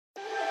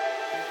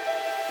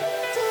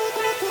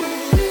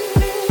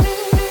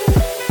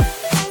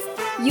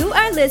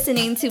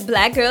listening to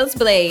Black Girls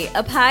Blade,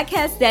 a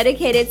podcast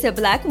dedicated to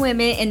Black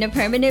women in the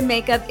permanent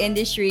makeup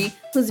industry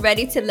who's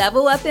ready to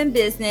level up in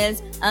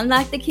business,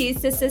 unlock the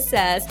keys to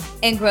success,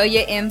 and grow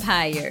your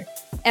empire.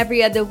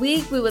 Every other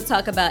week, we will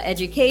talk about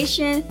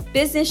education,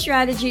 business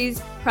strategies,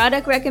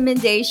 product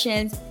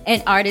recommendations,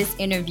 and artist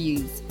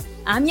interviews.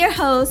 I'm your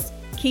host,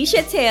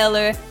 Keisha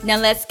Taylor. Now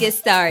let's get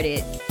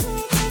started.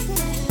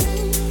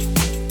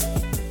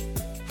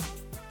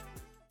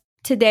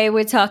 Today,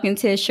 we're talking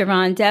to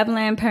Sharon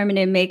Devlin,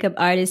 permanent makeup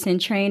artist and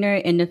trainer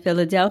in the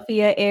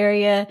Philadelphia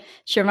area.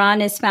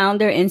 Sharon is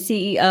founder and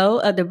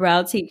CEO of the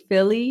Browtique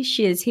Philly.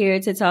 She is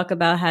here to talk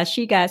about how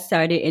she got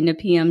started in the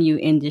PMU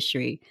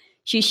industry.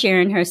 She's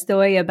sharing her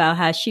story about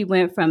how she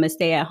went from a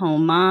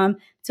stay-at-home mom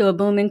to a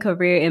booming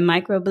career in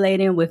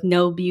microblading with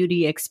no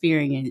beauty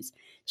experience.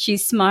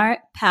 She's smart,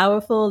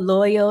 powerful,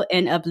 loyal,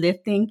 and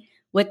uplifting.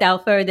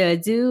 Without further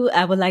ado,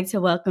 I would like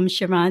to welcome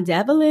Sharon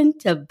Devlin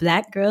to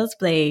Black Girls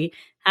Blade.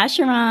 Hi,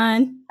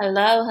 Sharon.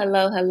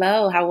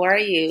 Hello. How are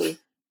you?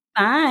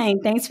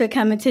 Fine. Thanks for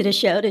coming to the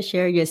show to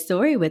share your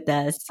story with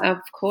us. Of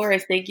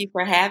course. Thank you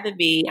for having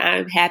me.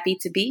 I'm happy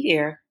to be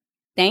here.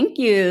 Thank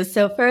you.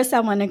 So first,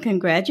 I want to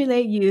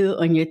congratulate you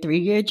on your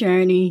 3-year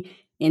journey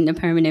in the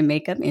permanent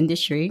makeup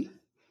industry.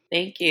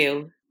 Thank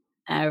you.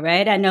 All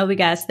right. I know we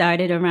got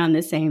started around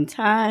the same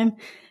time.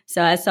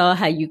 So I saw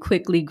how you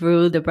quickly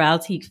grew the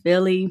Browtique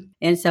Philly.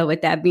 And so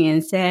with that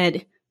being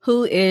said,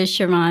 who is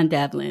Sharon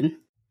Devlin?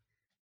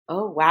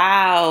 Oh,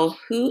 wow.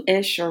 Who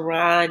is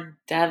Sharon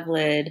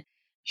Devlin?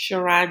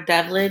 Sharon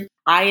Devlin.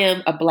 I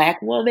am a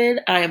Black woman.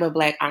 I am a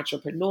Black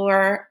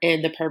entrepreneur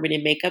in the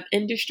permanent makeup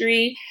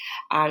industry.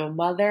 I'm a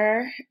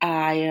mother.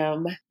 I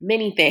am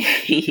many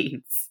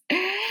things.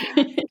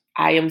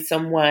 I am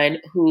someone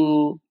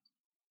who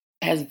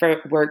has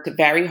worked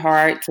very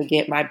hard to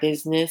get my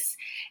business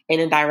in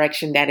a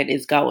direction that it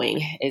is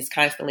going. It's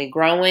constantly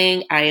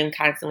growing. I am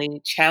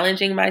constantly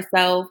challenging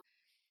myself.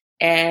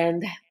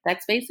 And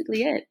that's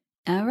basically it.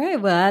 All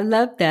right. Well, I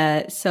love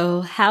that.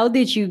 So how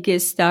did you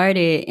get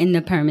started in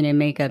the permanent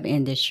makeup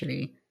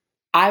industry?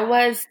 I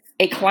was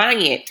a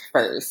client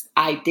first.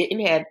 I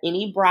didn't have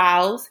any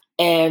brows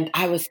and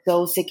I was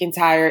so sick and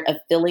tired of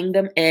filling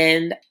them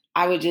in.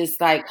 I would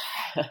just I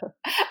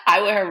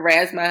would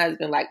harass my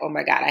husband like, oh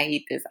my God, I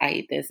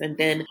hate this. And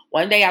then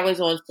one day I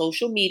was on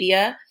social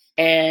media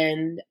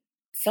and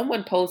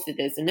someone posted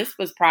this, and this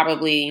was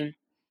probably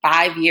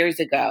 5 years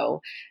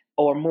ago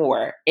or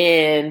more.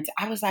 And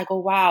I was like, oh,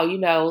 wow,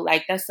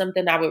 that's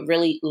something I would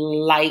really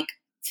like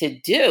to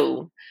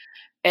do.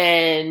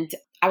 And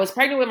I was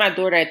pregnant with my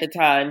daughter at the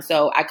time,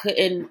 so I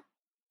couldn't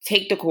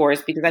take the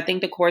course because I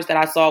think the course that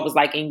I saw was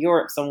in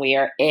Europe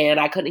somewhere, and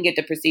I couldn't get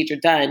the procedure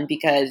done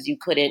because you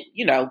couldn't,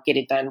 get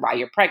it done while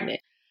you're pregnant.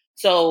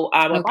 So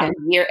about a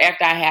year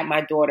after I had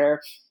my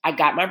daughter, I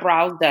got my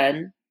brows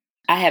done.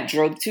 I have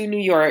drove to New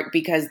York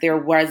because there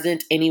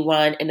wasn't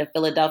anyone in the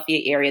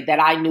Philadelphia area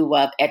that I knew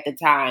of at the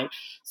time.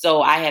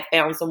 So I had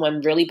found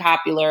someone really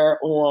popular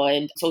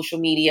on social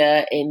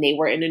media and they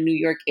were in the New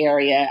York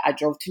area. I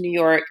drove to New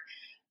York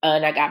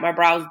and I got my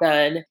brows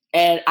done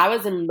and I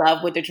was in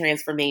love with the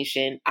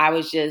transformation. I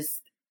was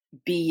just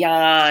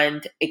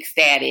beyond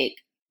ecstatic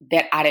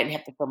that I didn't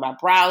have to fill my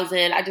brows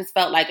in. I just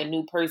felt like a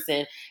new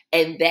person.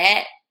 And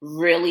that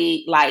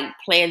really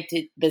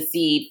planted the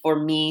seed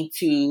for me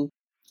to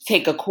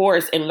take a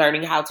course in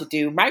learning how to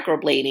do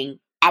microblading.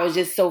 I was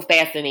just so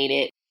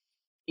fascinated.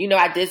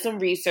 I did some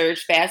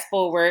research. Fast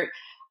forward,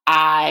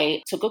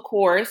 I took a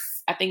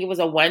course. I think it was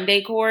a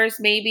 1-day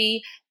course,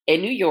 maybe in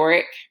New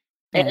York.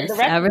 Yes, and the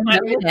rest I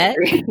remember that.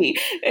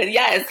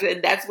 Yes,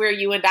 and that's where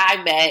you and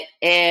I met.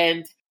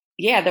 And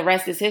yeah, the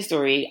rest is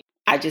history.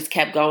 I just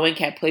kept going,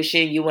 kept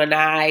pushing. You and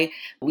I,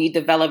 we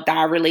developed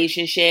our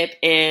relationship,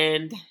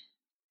 and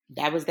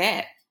that was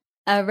that.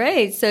 All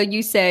right. So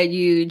you said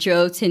you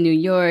drove to New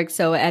York.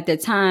 So at the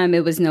time,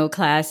 it was no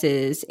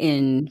classes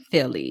in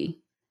Philly.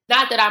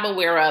 Not that I'm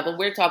aware of. And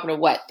we're talking of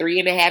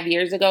 3.5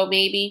 years ago,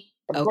 maybe?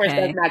 Of course,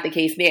 that's not the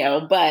case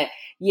now. But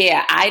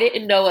yeah, I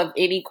didn't know of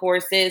any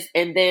courses.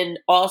 And then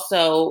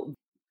also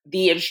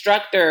the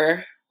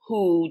instructor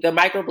who the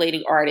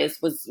microblading artist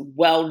was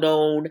well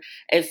known.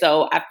 And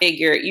so I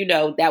figured,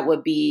 that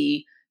would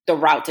be the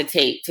route to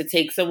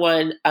take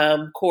someone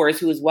course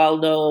who is well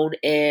known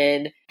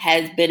and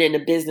has been in the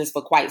business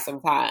for quite some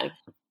time.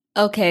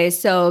 Okay,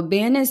 so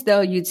being as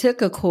though you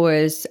took a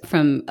course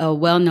from a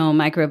well-known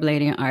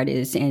microblading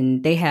artist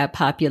and they had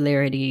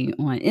popularity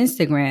on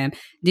Instagram,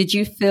 did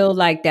you feel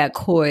like that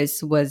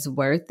course was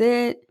worth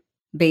it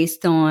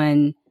based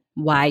on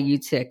why you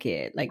took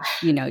it?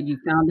 You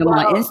found them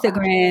on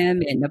Instagram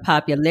and the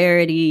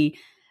popularity.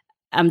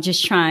 I'm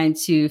just trying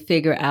to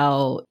figure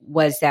out,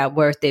 was that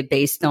worth it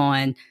based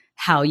on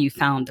how you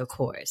found the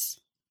course?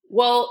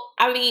 Well,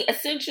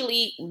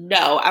 essentially,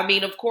 no.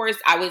 Of course,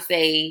 I would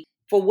say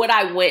for what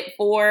I went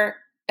for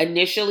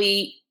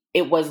initially,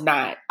 it was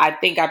not. I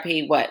think I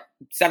paid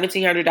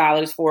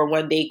 $1,700 for a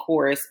 1-day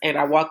course and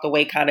I walked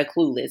away kind of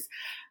clueless.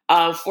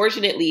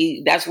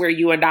 Fortunately, that's where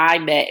you and I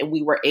met and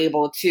we were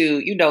able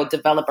to,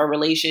 develop a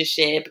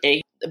relationship,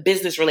 a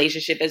business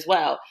relationship as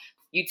well.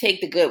 you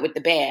take the good with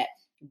the bad.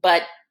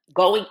 But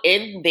going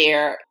in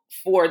there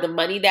for the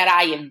money that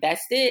I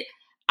invested,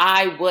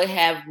 I would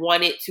have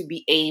wanted to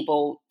be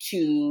able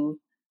to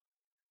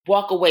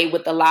walk away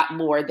with a lot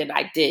more than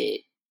I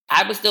did.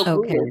 I was still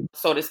clueless, Okay.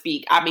 so to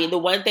speak. I mean, the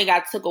one thing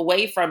I took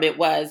away from it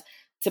was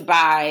to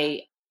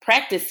buy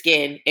practice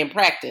skin and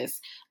practice.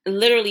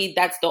 Literally,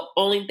 that's the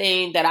only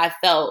thing that I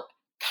felt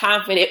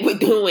confident with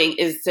doing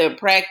is to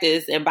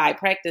practice and buy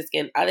practice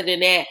skin. Other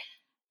than that,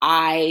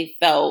 I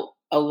felt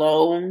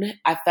alone.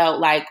 I felt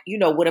like,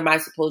 what am I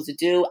supposed to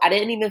do? I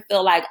didn't even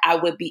feel like I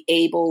would be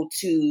able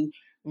to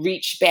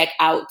reach back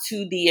out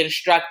to the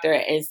instructor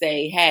and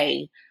say,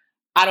 hey,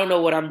 I don't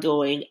know what I'm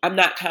doing. I'm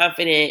not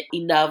confident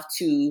enough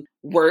to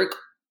work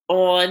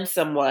on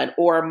someone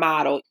or a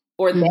model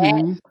or that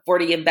Mm-hmm. for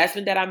the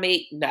investment that I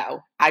made.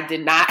 No, I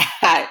did not.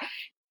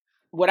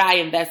 What I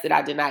invested,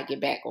 I did not get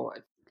back on.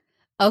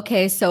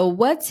 Okay, so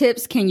what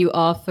tips can you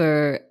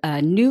offer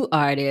new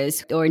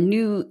artists or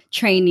new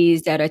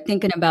trainees that are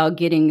thinking about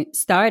getting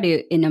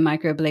started in the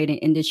microblading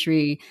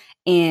industry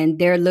and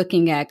they're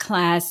looking at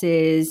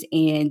classes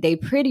and they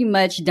pretty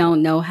much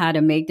don't know how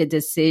to make the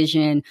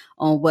decision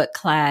on what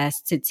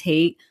class to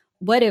take?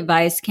 What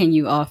advice can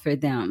you offer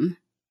them?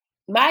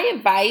 My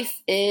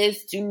advice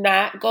is do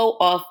not go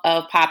off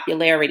of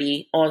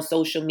popularity on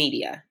social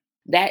media.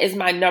 That is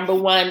my number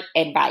one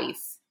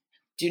advice.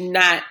 Do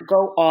not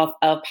go off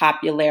of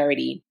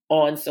popularity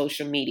on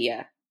social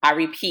media. I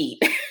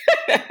repeat,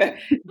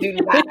 do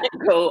not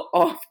go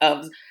off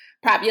of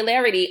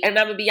popularity. And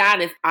I'm going to be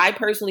honest, I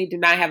personally do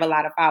not have a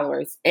lot of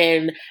followers.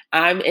 And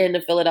I'm in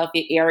the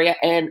Philadelphia area,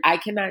 and I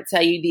cannot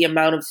tell you the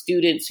amount of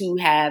students who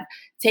have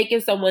taken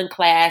someone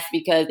class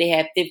because they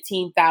have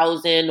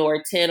 15,000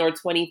 or 10 or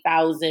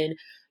 20,000,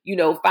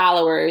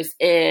 followers,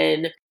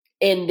 and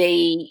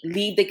they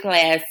leave the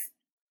class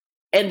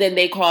and then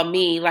they call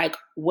me like,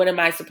 what am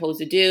I supposed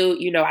to do?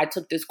 I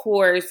took this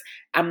course.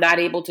 I'm not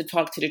able to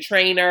talk to the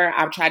trainer.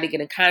 I'm trying to get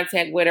in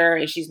contact with her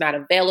and she's not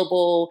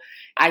available.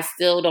 I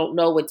still don't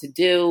know what to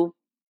do.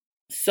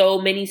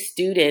 So many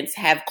students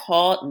have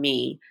called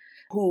me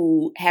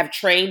who have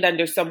trained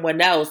under someone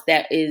else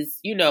that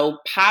is,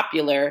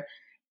 popular,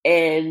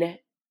 and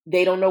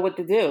they don't know what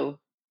to do.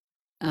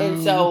 And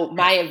Um, so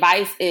my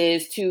advice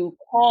is to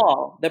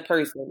call the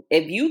person.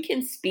 If you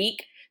can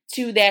speak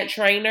to that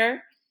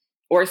trainer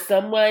or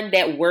someone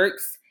that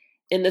works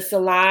in the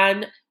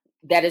salon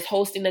that is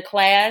hosting the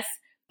class,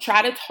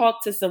 try to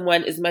talk to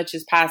someone as much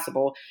as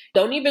possible.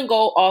 Don't even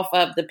go off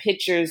of the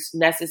pictures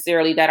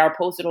necessarily that are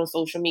posted on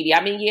social media.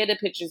 I mean, yeah, the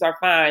pictures are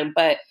fine,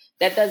 but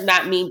that does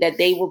not mean that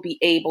they will be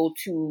able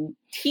to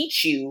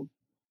teach you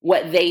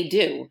what they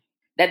do.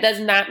 That does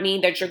not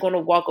mean that you're going to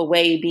walk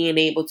away being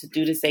able to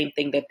do the same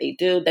thing that they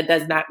do. That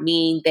does not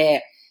mean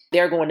that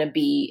they're going to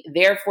be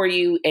there for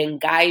you and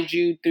guide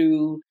you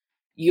through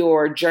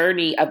your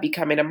journey of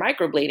becoming a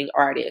microblading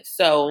artist.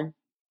 So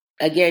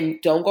again,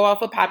 don't go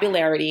off of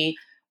popularity.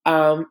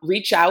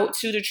 Reach out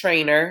to the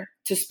trainer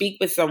to speak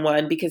with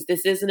someone because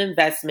this is an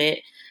investment.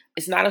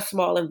 It's not a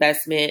small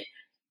investment.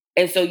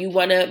 And so you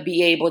want to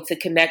be able to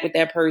connect with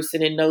that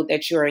person and know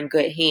that you're in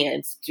good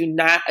hands. Do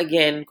not,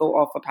 again, go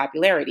off of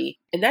popularity.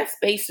 And that's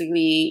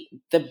basically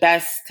the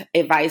best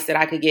advice that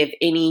I could give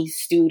any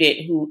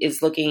student who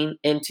is looking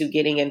into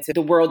getting into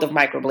the world of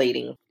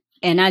microblading.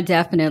 And I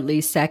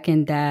definitely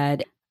second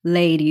that.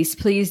 Ladies,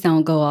 please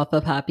don't go off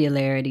of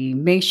popularity.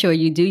 Make sure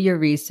you do your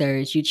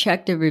research, you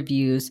check the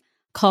reviews,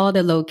 call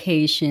the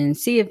location,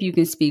 see if you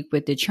can speak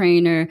with the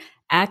trainer,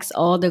 ask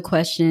all the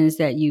questions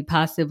that you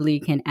possibly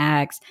can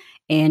ask.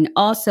 And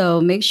also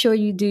make sure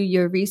you do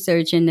your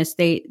research in the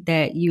state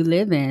that you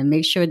live in.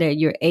 Make sure that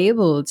you're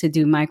able to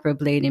do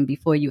microblading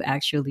before you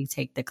actually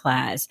take the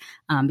class.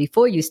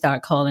 Before you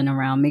start calling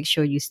around, make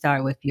sure you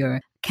start with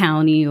your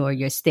county or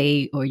your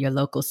state or your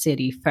local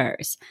city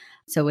first.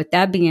 So with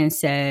that being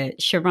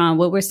said, Sharon,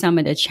 what were some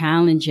of the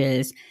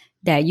challenges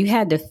that you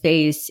had to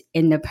face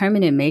in the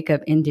permanent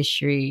makeup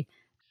industry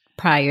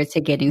prior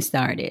to getting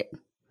started?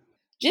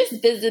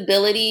 Just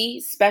visibility,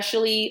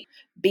 especially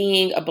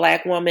being a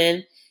Black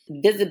woman.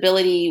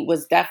 Visibility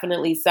was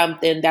definitely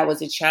something that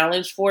was a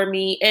challenge for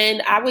me.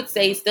 And I would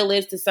say still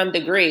is to some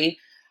degree,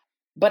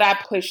 but I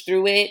pushed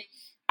through it.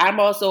 I'm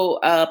also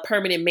a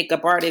permanent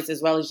makeup artist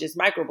as well as just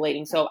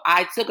microblading. So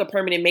I took a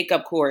permanent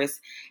makeup course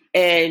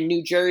in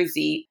New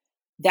Jersey.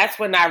 That's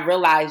when I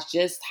realized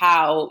just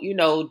how,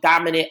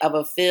 dominant of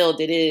a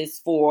field it is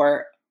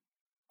for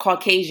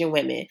Caucasian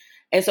women.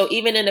 And so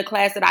even in the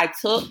class that I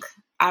took,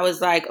 I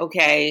was like,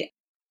 okay,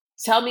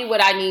 tell me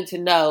what I need to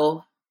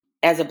know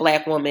as a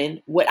Black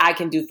woman, what I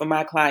can do for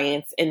my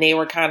clients. And they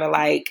were kind of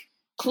like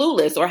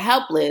clueless or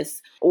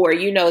helpless. Or,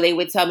 they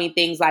would tell me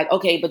things like,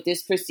 okay, but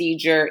this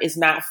procedure is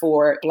not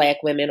for Black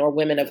women or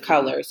women of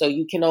color. So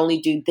you can only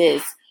do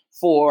this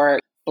for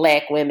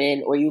Black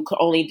women, or you can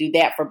only do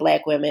that for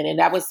Black women. And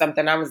that was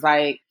something I was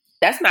like,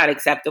 that's not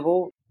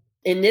acceptable.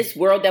 In this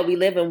world that we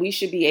live in, we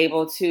should be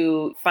able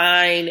to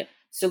find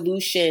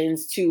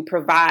solutions to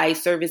provide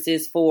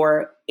services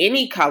for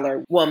any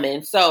color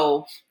woman.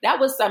 So that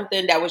was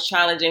something that was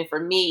challenging for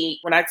me.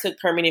 When I took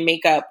permanent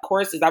makeup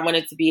courses, I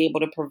wanted to be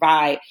able to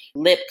provide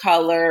lip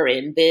color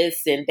and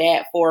this and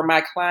that for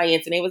my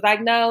clients. And they was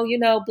like, no,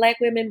 Black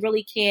women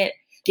really can't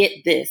get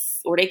this,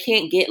 or they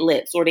can't get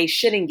lips, or they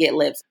shouldn't get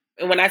lips.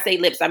 And when I say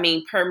lips, I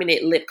mean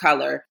permanent lip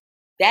color.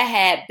 That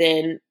had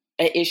been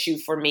an issue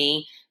for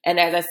me. And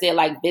as I said,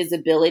 like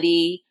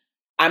visibility,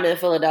 I'm in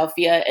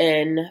Philadelphia,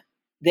 and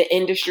the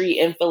industry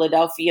in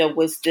Philadelphia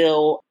is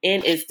still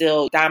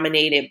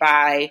dominated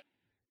by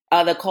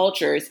other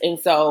cultures. And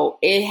so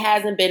it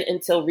hasn't been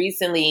until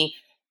recently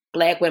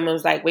Black women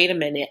was like, wait a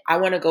minute, I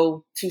want to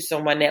go to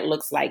someone that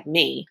looks like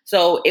me.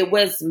 So it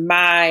was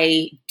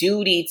my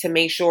duty to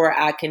make sure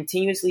I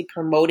continuously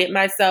promoted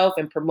myself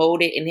and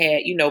promoted and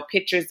had,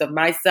 pictures of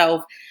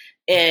myself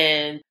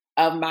and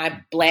of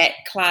my Black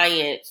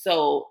clients.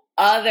 So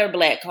other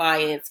Black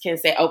clients can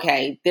say,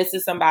 okay, this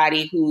is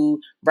somebody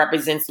who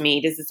represents me.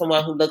 This is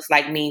someone who looks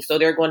like me. So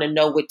they're going to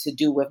know what to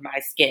do with my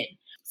skin.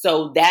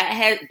 So that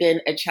has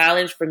been a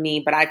challenge for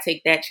me, but I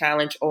take that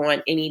challenge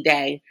on any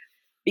day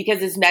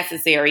because it's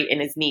necessary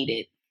and it's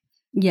needed.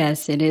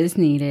 Yes, it is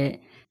needed.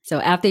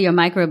 So after your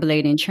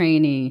microblading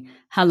training,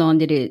 how long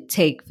did it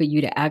take for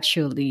you to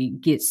actually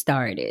get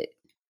started?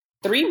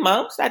 3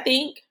 months, I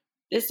think.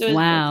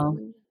 Wow.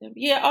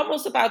 Yeah,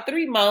 almost about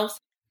 3 months.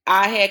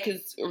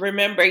 Because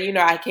remember,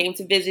 I came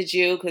to visit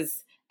you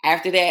because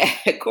after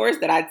that course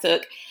that I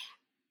took,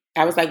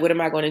 I was like, what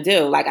am I going to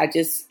do? Like, I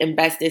just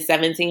invested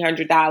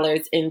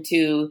 $1,700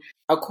 into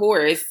a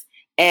course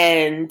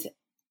and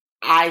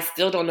I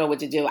still don't know what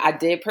to do. I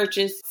did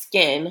purchase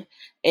skin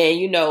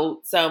and,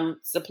 some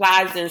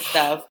supplies and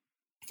stuff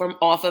from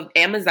off of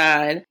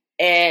Amazon.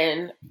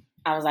 And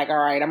I was like, all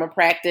right, I'm going to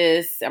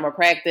practice.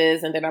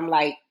 And then I'm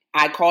like,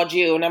 I called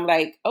you and I'm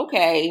like,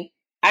 okay,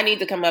 I need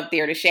to come up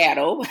there to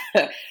shadow.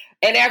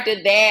 And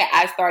after that,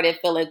 I started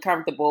feeling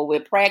comfortable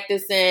with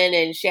practicing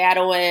and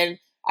shadowing.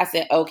 I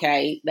said,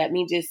 okay, let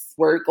me just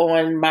work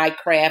on my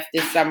craft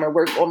this summer,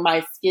 work on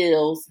my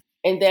skills.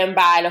 And then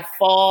by the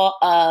fall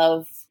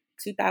of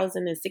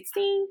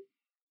 2016,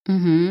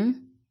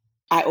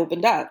 I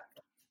opened up.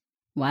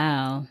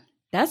 Wow.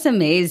 That's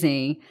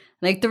amazing.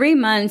 Like 3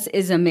 months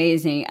is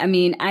amazing. I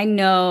mean, I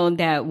know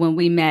that when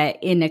we met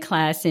in the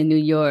class in New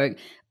York,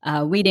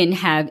 we didn't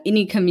have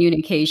any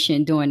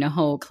communication during the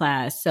whole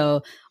class.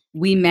 So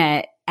we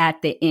met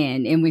at the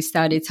end and we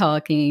started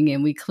talking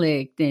and we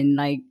clicked, and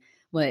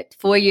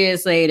 4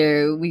 years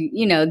later, we,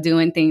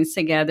 doing things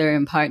together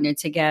and partner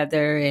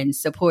together and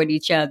support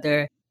each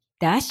other.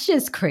 That's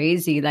just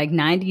crazy. Like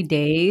 90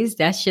 days,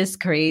 that's just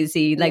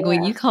crazy. Like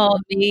when you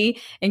called me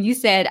and you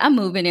said, I'm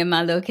moving in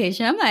my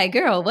location, I'm like,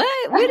 girl,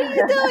 what? What are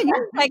you doing?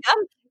 You like,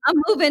 I'm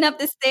moving up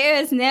the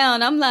stairs now.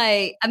 And I'm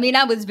like, I mean,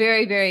 I was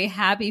very, very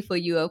happy for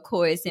you, of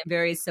course, and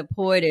very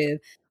supportive.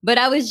 But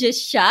I was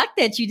just shocked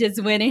that you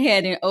just went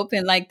ahead and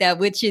opened like that,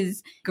 which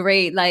is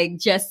great. Like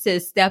just to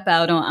step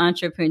out on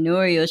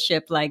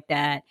entrepreneurship like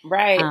that.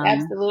 Right.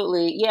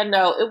 Absolutely. Yeah,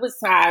 no, it was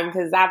time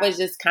because I was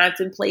just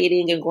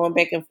contemplating and going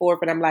back and forth.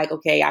 And I'm like,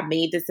 okay, I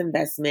made this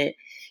investment.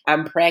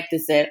 I'm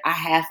practicing. I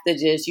have to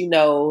just,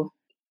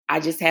 I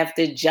just have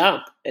to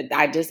jump.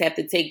 I just have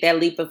to take that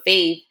leap of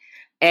faith.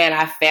 And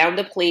I found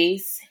a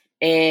place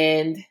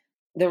and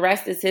the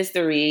rest is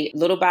history.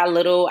 Little by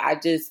little, I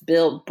just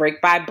built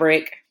brick by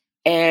brick.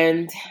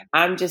 And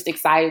I'm just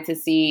excited to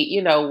see,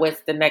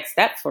 what's the next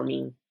step for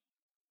me.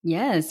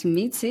 Yes,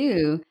 me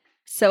too.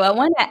 So I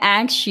want to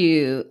ask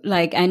you,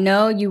 I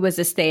know you was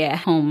a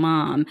stay-at-home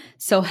mom.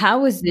 So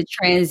how was the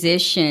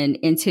transition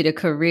into the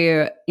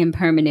career in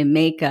permanent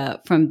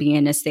makeup from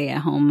being a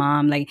stay-at-home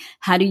mom? Like,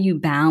 how do you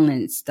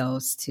balance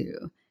those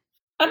two?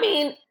 I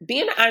mean,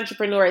 being an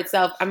entrepreneur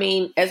itself,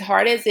 as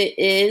hard as it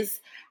is,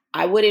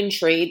 I wouldn't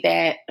trade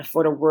that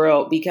for the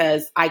world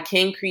because I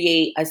can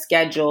create a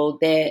schedule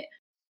that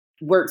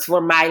works for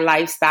my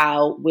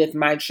lifestyle with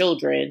my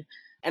children.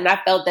 And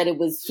I felt that it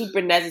was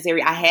super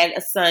necessary. I had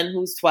a son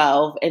who's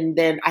 12 and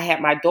then I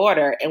had my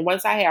daughter. And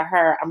once I had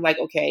her, I'm like,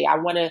 okay, I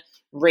want to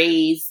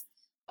raise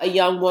a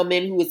young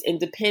woman who is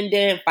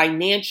independent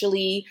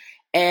financially.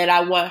 And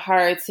I want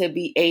her to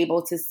be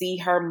able to see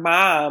her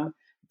mom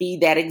be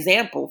that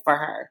example for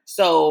her.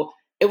 So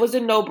it was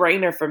a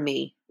no-brainer for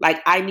me. Like,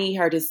 I need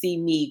her to see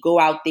me go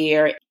out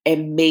there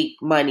and make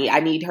money. I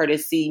need her to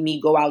see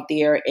me go out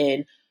there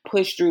and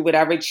push through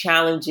whatever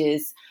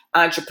challenges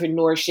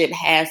entrepreneurship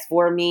has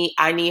for me.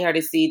 I need her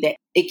to see that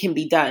it can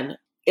be done.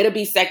 It'll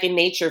be second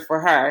nature for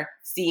her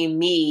seeing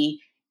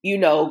me,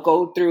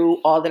 go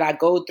through all that I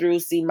go through,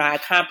 see my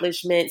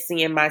accomplishments,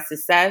 seeing my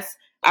success.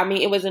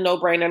 It was a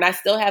no-brainer. And I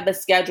still have a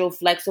schedule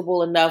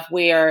flexible enough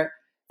where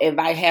if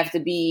I have to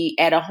be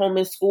at a home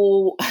and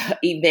school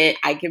event,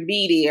 I can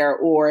be there,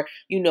 or,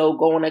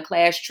 go on a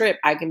class trip,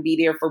 I can be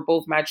there for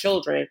both my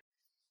children.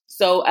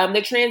 So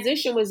the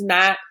transition was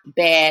not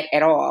bad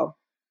at all.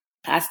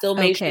 I still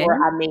made sure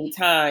I made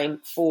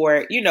time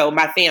for,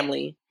 my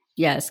family.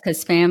 Yes,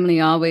 because family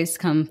always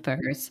come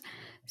first.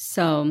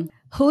 So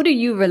Who do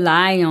you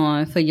rely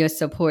on for your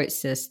support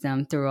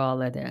system through all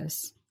of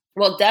this?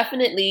 Well,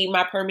 definitely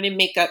my permanent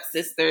makeup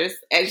sisters,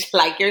 as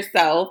like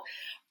yourself.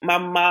 My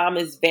mom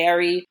is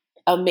very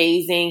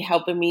amazing,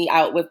 helping me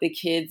out with the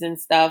kids and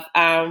stuff.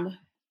 And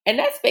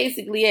that's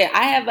basically it.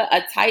 I have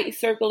a tight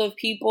circle of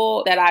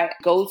people that I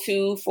go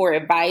to for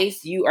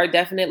advice. You are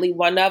definitely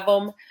one of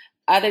them.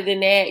 Other than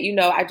that,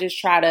 I just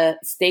try to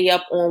stay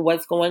up on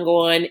what's going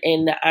on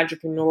in the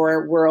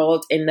entrepreneur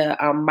world, in the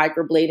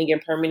microblading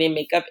and permanent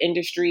makeup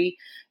industry.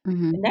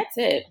 Mm-hmm. And that's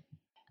it.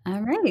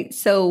 All right.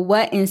 So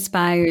what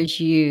inspires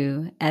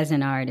you as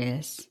an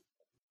artist?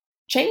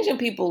 Changing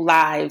people's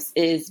lives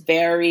is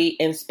very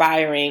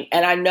inspiring.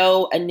 And I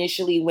know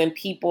initially when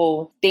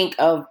people think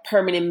of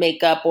permanent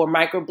makeup or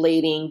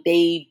microblading,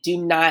 they do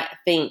not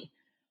think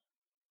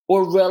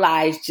or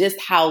realize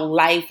just how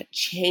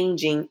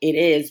life-changing it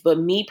is. But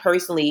me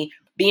personally,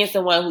 being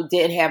someone who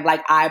didn't have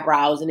like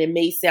eyebrows, and it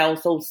may sound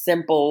so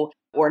simple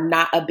or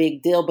not a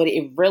big deal, but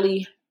it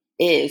really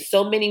is.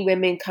 So many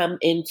women come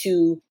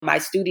into my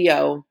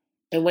studio,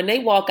 and when they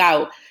walk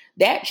out,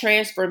 that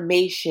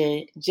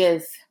transformation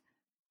just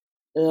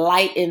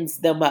lightens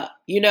them up,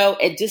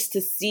 and just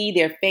to see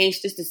their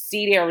face, just to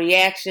see their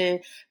reaction,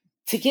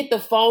 to get the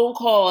phone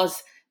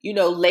calls,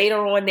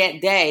 later on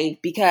that day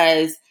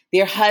because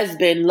their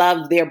husband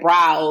loved their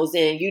brows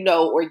and,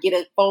 or get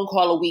a phone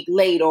call a week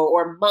later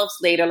or months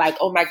later, like,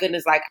 oh my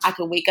goodness, like I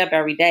can wake up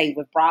every day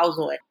with brows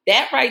on.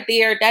 That right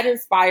there, that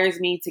inspires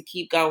me to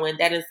keep going.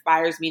 That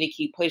inspires me to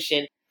keep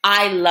pushing.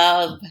 I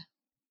love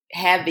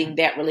having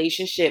that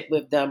relationship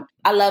with them.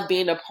 I love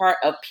being a part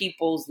of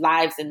people's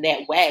lives in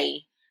that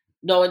way,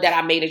 knowing that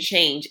I made a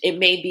change. It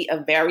may be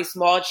a very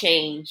small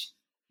change,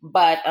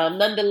 but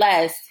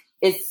nonetheless,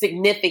 it's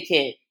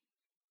significant.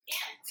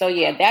 So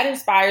yeah, that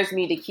inspires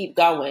me to keep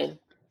going.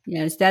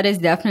 Yes, that is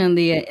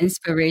definitely an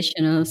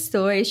inspirational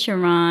story,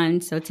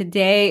 Sharon. So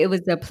today it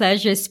was a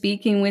pleasure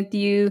speaking with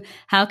you.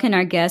 How can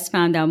our guests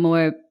find out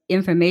more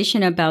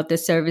information about the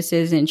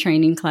services and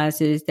training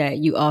classes that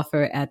you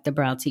offer at the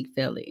Browtique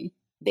Philly?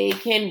 They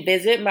can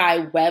visit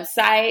my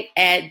website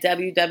at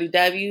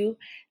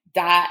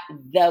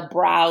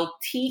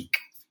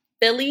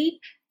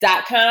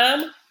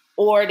www.thebrowtiquephilly.com,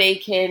 or they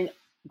can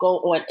go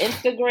on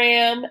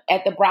Instagram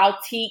at the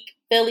Browtique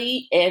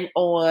Philly and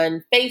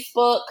on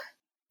Facebook,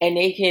 and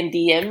they can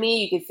DM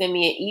me. You can send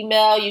me an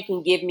email. You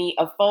can give me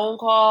a phone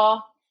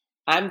call.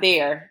 I'm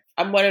there.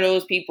 I'm one of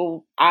those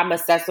people. I'm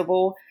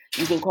accessible.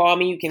 You can call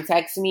me. You can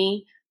text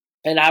me,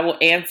 and I will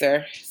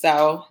answer.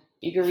 So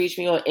you can reach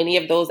me on any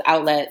of those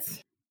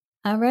outlets.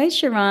 All right,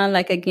 Sharon,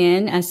 like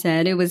again, I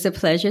said, it was a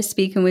pleasure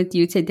speaking with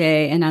you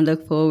today, and I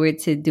look forward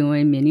to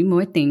doing many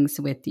more things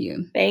with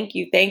you. Thank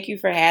you. Thank you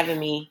for having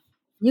me.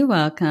 You're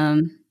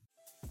welcome.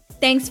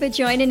 Thanks for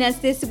joining us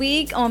this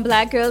week on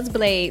Black Girls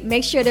Blade.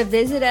 Make sure to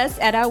visit us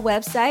at our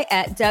website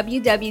at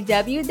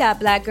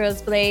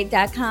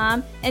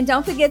www.blackgirlsblade.com. And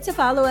don't forget to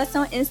follow us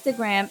on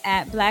Instagram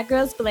at Black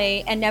Girls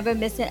Blade and never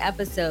miss an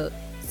episode.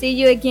 See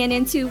you again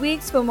in 2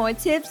 weeks for more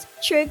tips,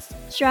 tricks,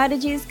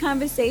 strategies,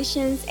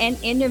 conversations, and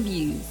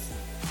interviews.